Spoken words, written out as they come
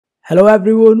Hello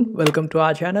everyone, welcome to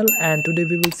our channel, and today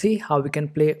we will see how we can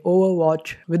play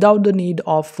Overwatch without the need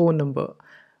of phone number.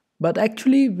 But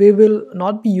actually we will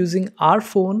not be using our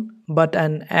phone but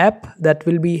an app that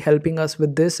will be helping us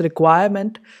with this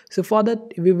requirement. So for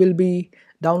that we will be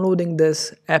downloading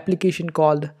this application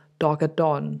called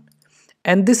Talkathon.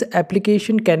 And this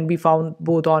application can be found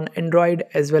both on Android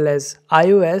as well as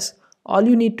iOS. All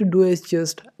you need to do is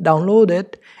just download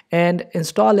it and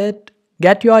install it.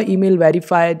 Get your email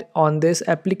verified on this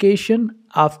application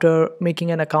after making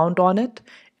an account on it,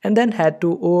 and then head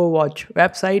to Overwatch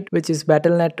website, which is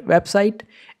Battle.net website.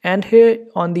 And here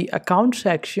on the account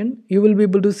section you will be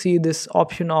able to see this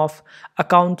option of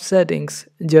account settings.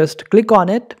 Just click on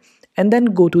it and then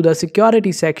go to the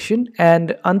security section,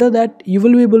 and under that you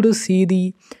will be able to see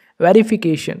the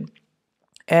verification.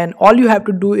 And all you have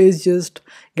to do is just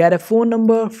get a phone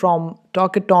number from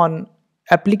Talkathon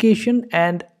application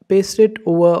and paste it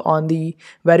over on the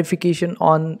verification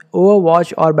on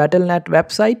Overwatch or Battle.net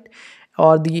website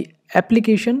or the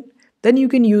application. Then you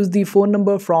can use the phone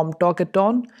number from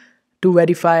Talkathon to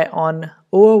verify on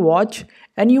Overwatch,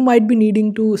 and you might be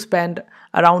needing to spend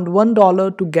around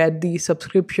 $1 to get the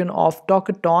subscription of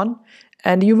Talkathon,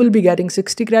 and you will be getting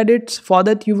 60 credits. For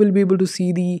that you will be able to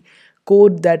see the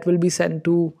code that will be sent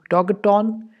to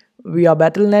Talkathon via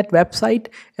Battle.net website,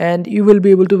 and you will be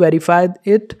able to verify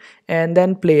it and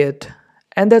then play it.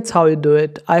 And that's how you do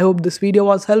it. I hope this video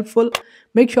was helpful.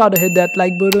 Make sure to hit that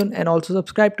like button and also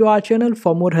subscribe to our channel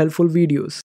for more helpful videos.